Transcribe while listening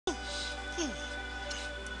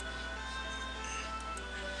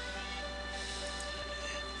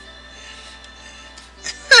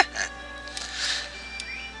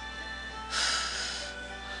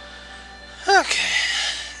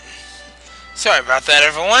Sorry about that,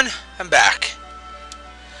 everyone. I'm back.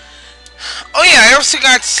 Oh yeah, I also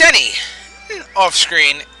got Senny off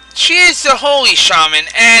screen. She is the holy shaman,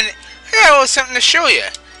 and I got a little something to show you.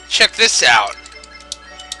 Check this out.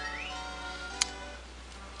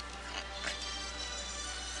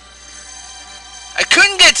 I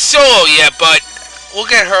couldn't get Solo yet, but we'll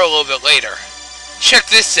get her a little bit later. Check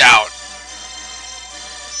this out.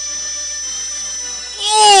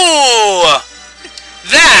 Ooh!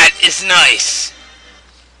 That is nice.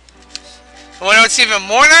 You want to know what's even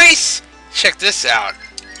more nice? Check this out.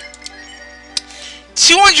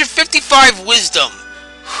 255 wisdom.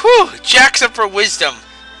 Whew, jacks up her wisdom.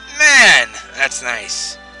 Man, that's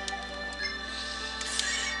nice.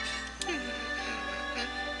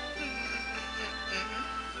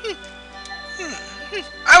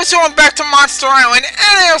 I also went back to Monster Island, and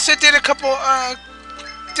I also did a couple,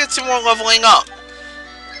 did some more leveling up.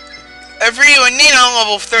 Ryu and Nina on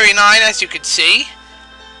level 39, as you can see.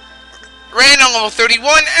 Rand on level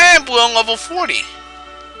 31, and Blue on level 40.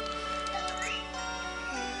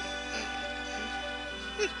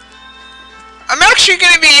 I'm actually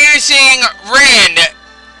going to be using Rand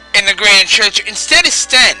in the Grand Church instead of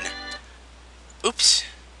Sten. Oops.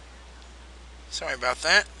 Sorry about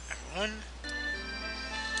that, everyone.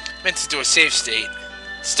 Meant to do a save state.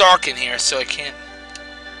 It's dark in here, so I can't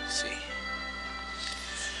see.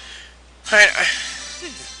 Alright,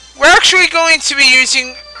 we're actually going to be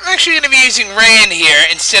using... I'm actually going to be using Rand here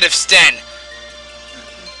instead of Sten.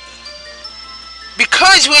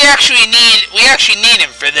 Because we actually need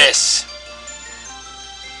him for this.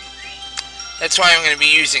 That's why I'm going to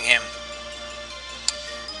be using him.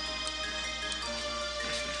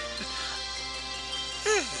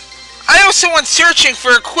 I also went searching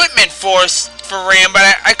for equipment for Rand, but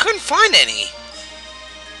I couldn't find any.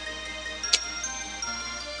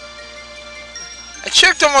 I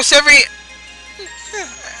checked almost every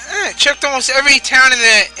town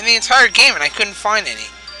in the entire game, and I couldn't find any.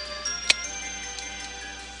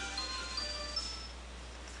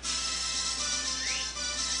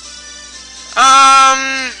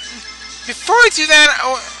 Before I do that,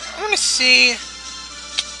 I want to see.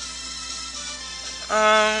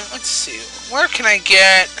 Let's see. Where can I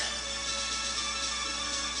get?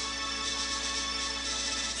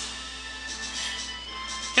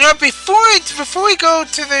 You know, before we go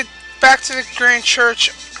to back to the Grand Church,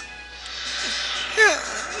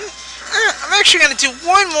 I'm actually going to do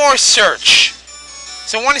one more search.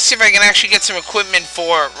 So I want to see if I can actually get some equipment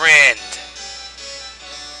for Rand.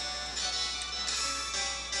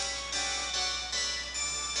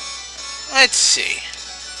 Let's see.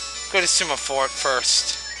 Go to Suma Fort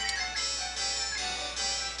first.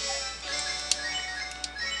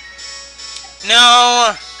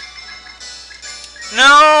 No.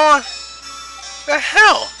 No. The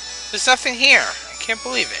hell? There's nothing here. I can't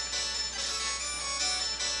believe it.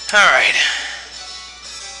 Alright.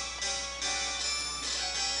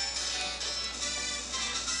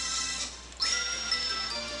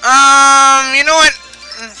 You know what?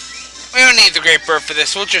 We don't need the Great Bird for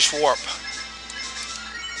this. We'll just warp.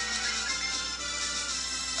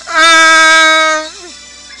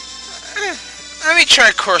 Let me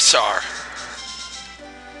try Corsair.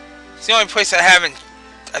 It's the only place I haven't...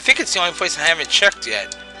 I think it's the only place I haven't checked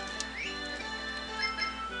yet.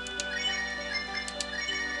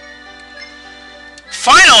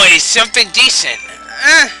 Finally, something decent.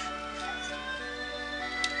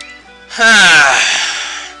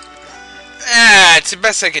 It's the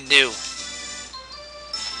best I can do.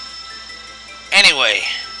 Anyway.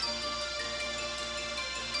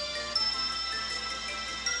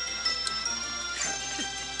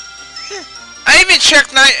 I even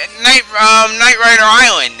checked Knight Rider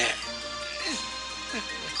Island.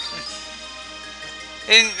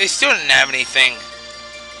 They still didn't have anything.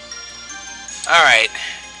 Alright.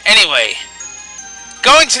 Anyway.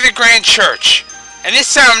 Going to the Grand Church. And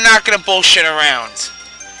this time I'm not going to bullshit around.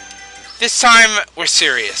 This time we're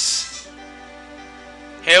serious.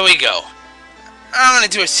 Here we go. I'm going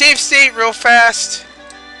to do a save state real fast.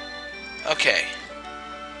 Okay.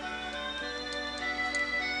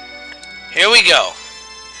 Here we go.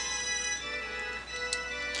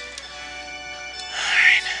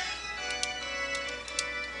 Alright.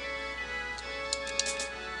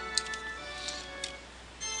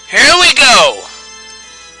 Here we go.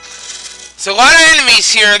 There's a lot of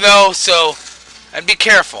enemies here though, so I'd be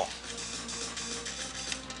careful.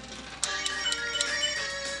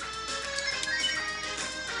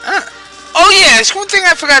 Oh yeah, there's one thing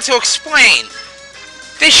I forgot to explain.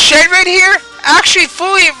 This shed right here actually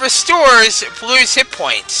fully restores Blue's hit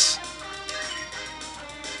points.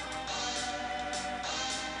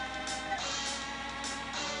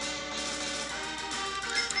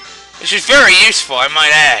 which is very useful, I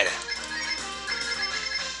might add.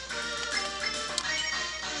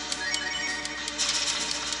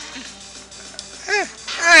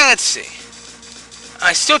 Let's see.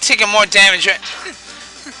 I'm still taking more damage.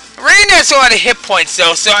 Rain has a lot of hit points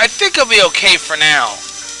though, so I think I'll be okay for now.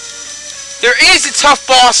 There is a tough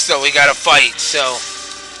boss though we gotta fight, so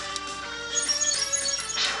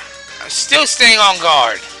I'm still staying on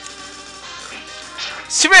guard.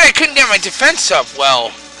 It's too bad I couldn't get my defense up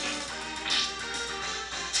well.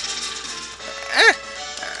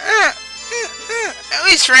 At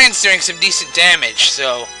least Rain's doing some decent damage,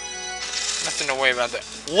 so nothing to worry about there.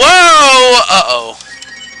 Whoa! Uh-oh.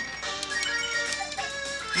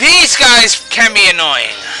 These guys can be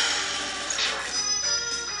annoying.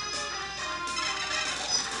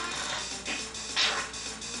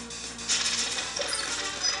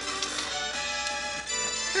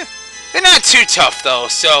 They're not too tough, though,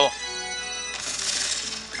 so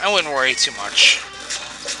I wouldn't worry too much.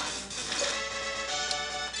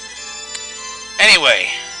 Anyway,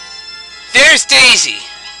 there's Daisy.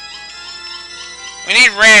 We need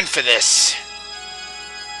Rand for this.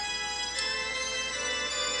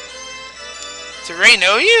 Did Ray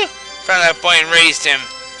know you? Found that boy and raised him,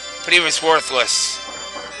 but he was worthless.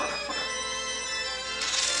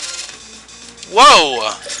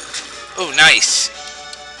 Whoa! Ooh, nice.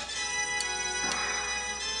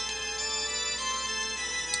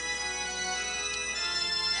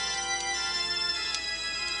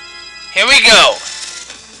 Here we go.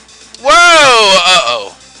 Whoa!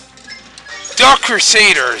 Uh-oh. Dark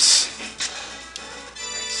Crusaders.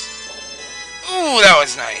 Nice. Ooh, that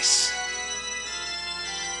was nice.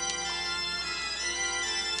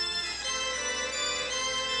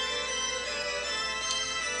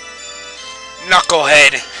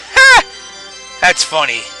 Knucklehead. Ha! That's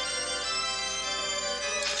funny.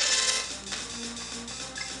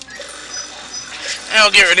 And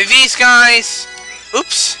I'll get rid of these guys.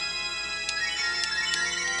 Oops.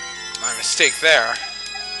 My mistake there.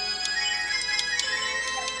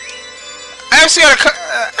 I also got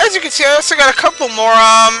as you can see, I also got a couple more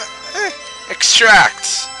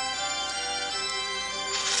extracts.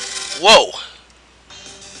 Whoa.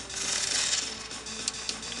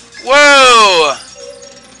 Whoa.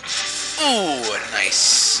 Ooh,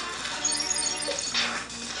 nice.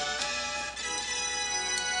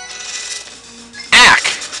 Ack.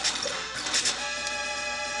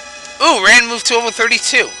 Ooh, Rand moved to level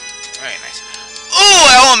 32. Very nice.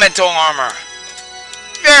 Ooh, elemental armor.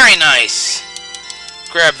 Very nice.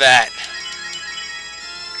 Grab that.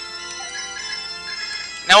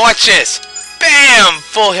 Now watch this. Bam!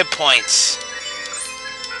 Full hit points.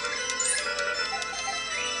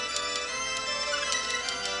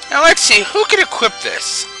 Now let's see, who can equip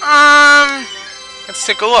this? Let's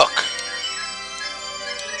take a look.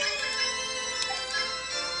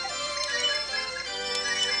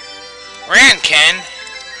 Rand can.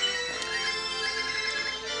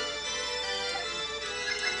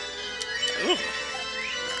 Ooh.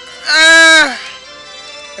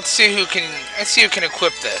 Let's see who can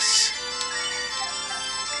equip this.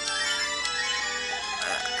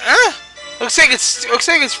 Looks like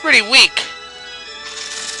it's pretty weak.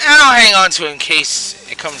 I'll hang on to it in case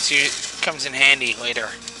it comes in handy later.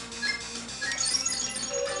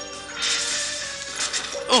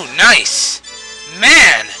 Ooh, nice.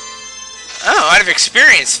 Man. Oh, I've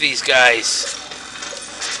experienced these guys.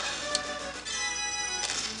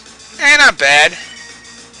 Not bad.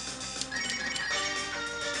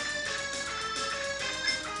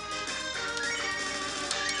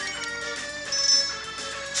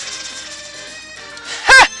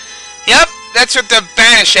 Ha! Yep, that's what the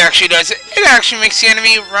banish actually does. It actually makes the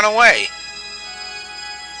enemy run away.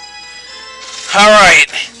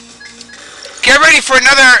 Alright. Get ready for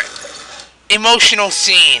another emotional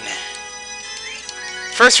scene.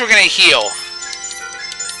 First, we're gonna heal.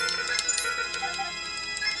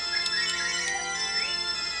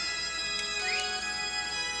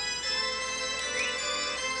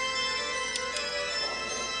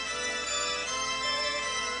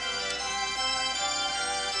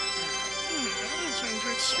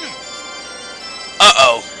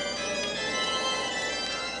 Uh-oh.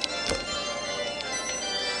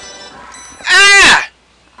 Ah!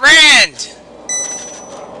 Rand!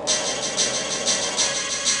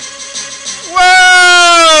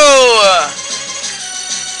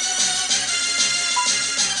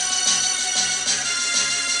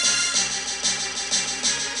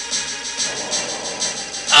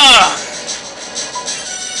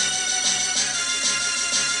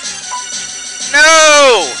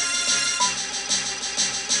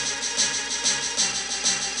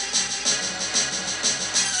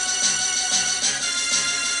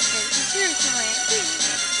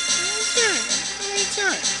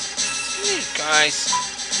 Nice.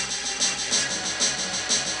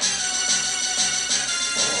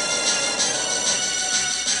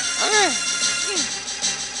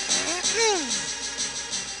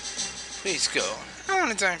 Please go. I don't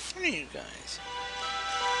want to die in front of you guys.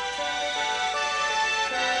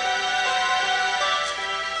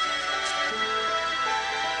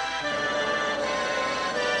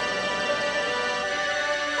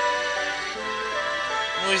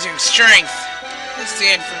 I'm losing strength. That's the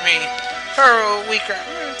end for me. Her weaker.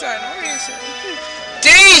 I'm gonna die. What is it?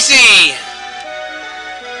 Daisy!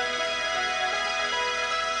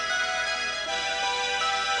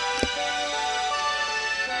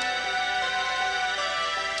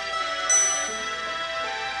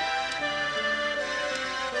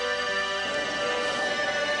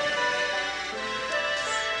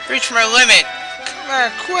 Reach my limit. Come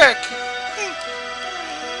on, quick.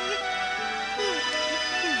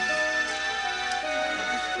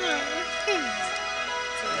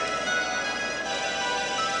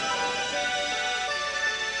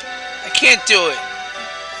 I can't do it.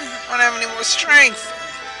 I don't have any more strength.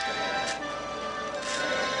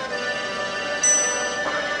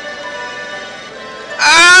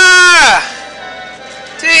 Ah!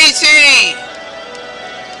 Daisy!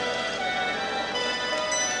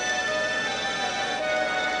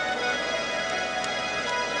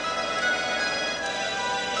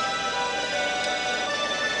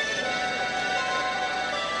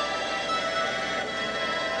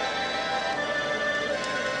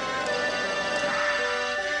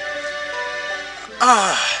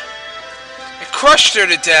 Ah! I crushed her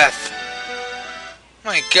to death.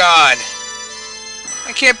 My God.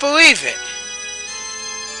 I can't believe it.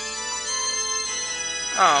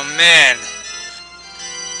 Oh, man.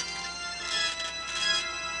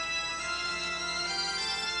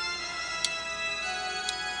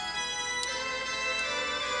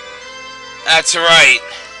 That's right.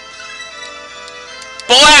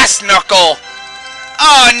 Blast Knuckle!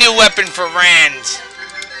 Oh, a new weapon for Rand.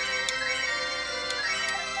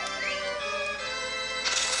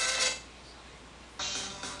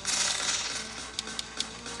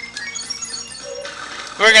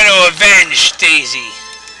 We're gonna avenge Daisy.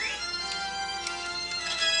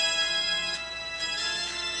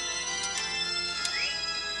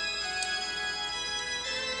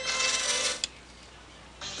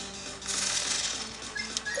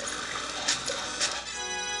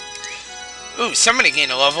 Ooh, somebody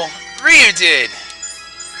gained a level. Ryu did.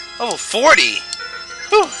 Level 40.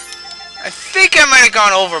 Whew. I think I might have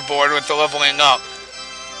gone overboard with the leveling up.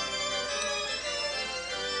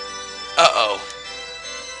 Uh-oh.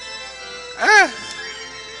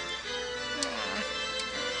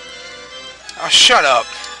 Oh, shut up.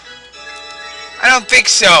 I don't think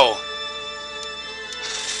so.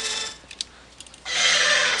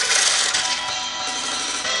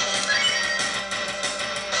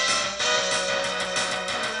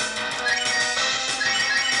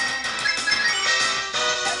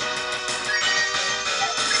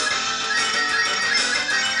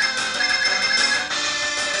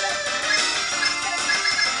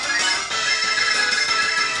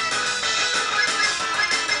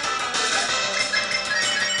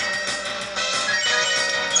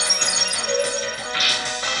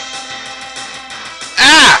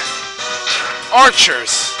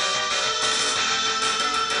 Archers.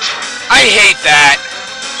 I hate that.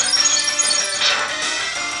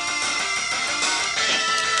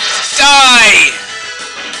 Die!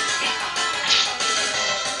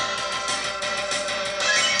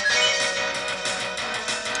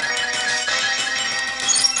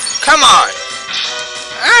 Come on.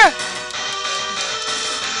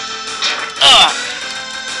 Ugh.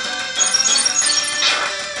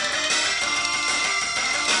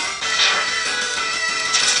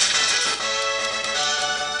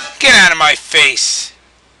 Get out of my face.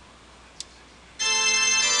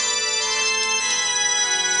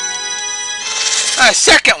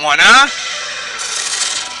 Second one, huh?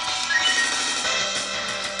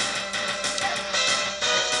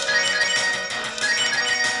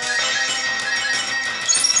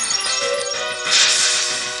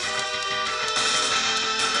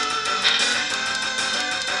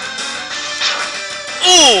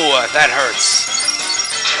 Ooh, that hurts.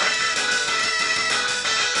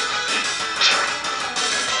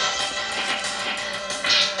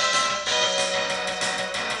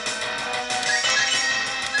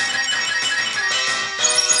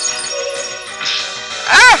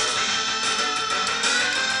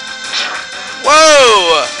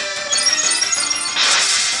 Whoa!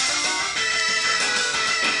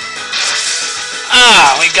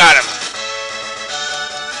 Ah, we got him.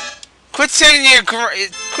 Quit sending your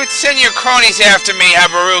Quit sending your cronies after me,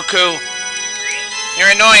 Habaruku. You're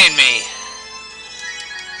annoying me.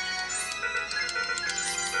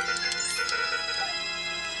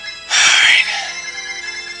 Alright.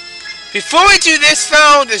 Before we do this,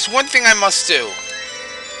 though, there's one thing I must do.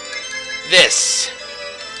 This.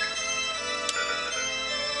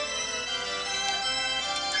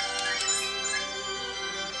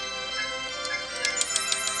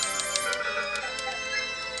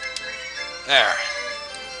 There.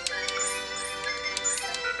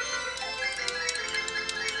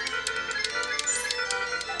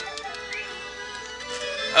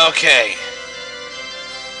 Okay.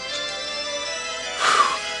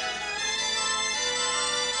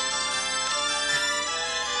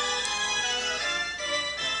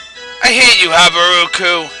 I hate you,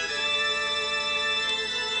 Habaruku.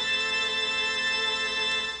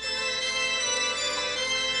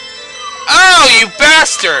 Oh, you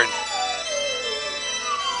bastard!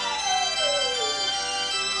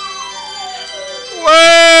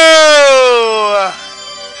 Whoa!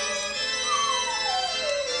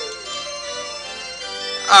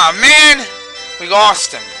 Aw, man! We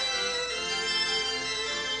lost him.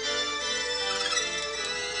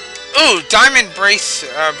 Ooh, diamond bracelet.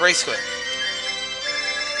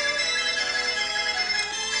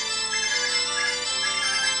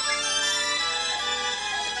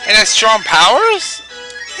 And has strong powers?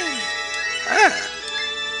 Ah.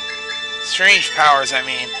 Strange powers, I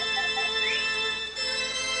mean.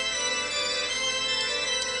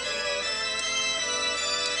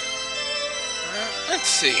 Let's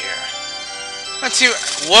see here. Let's see.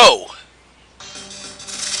 Whoa.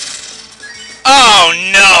 Oh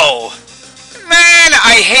no! Man,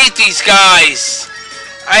 I hate these guys.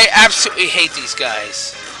 I absolutely hate these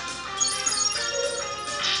guys.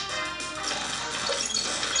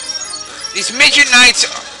 These midget knights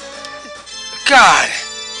are... God.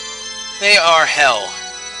 They are hell.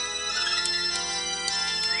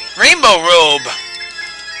 Rainbow robe.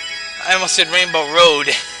 I almost said rainbow road.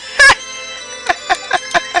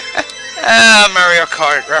 Ah, Mario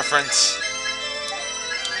Kart reference.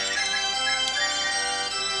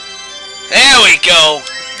 There we go.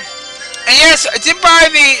 And yes, I did buy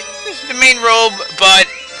the main robe, but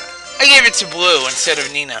I gave it to Blue instead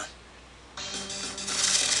of Nina.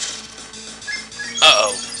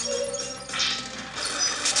 Uh-oh.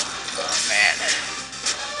 Oh, man.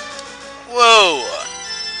 Whoa.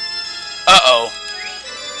 Uh-oh.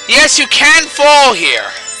 Yes, you can fall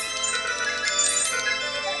here.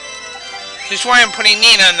 Just why I'm putting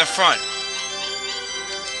Nina in the front.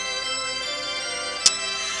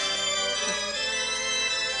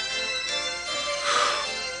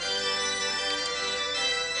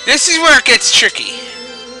 This is where it gets tricky.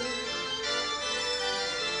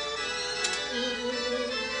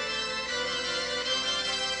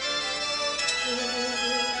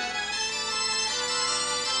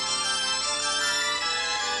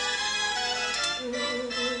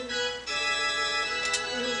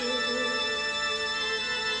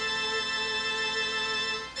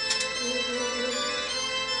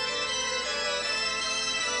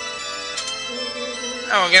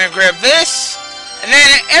 Oh, we're gonna grab this. And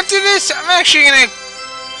then after this, I'm actually going to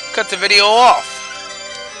cut the video off.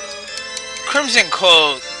 Crimson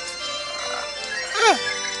Cloak.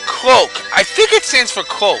 Cloak. I think it stands for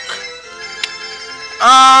cloak.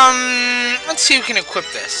 Let's see who can equip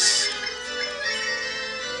this.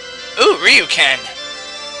 Ooh, Ryu can.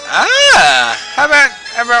 Ah, how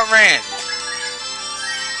about Rand?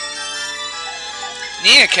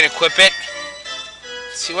 Nina can equip it.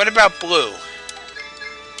 Let's see, what about Blue?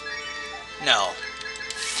 No.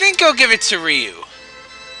 I think I'll give it to Ryu.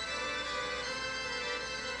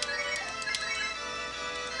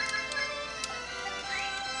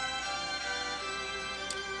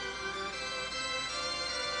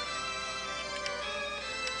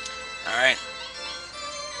 Alright.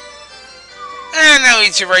 And that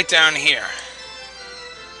leads you right down here.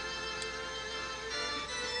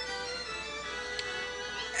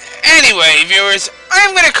 Anyway, viewers,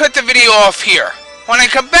 I'm going to cut the video off here. When I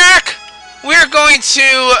come back, we're going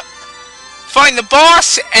to find the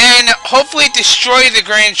boss and hopefully destroy the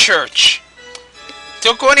Grand Church.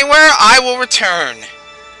 Don't go anywhere, I will return.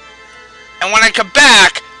 And when I come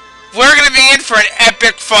back, we're going to be in for an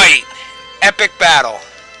epic fight. Epic battle.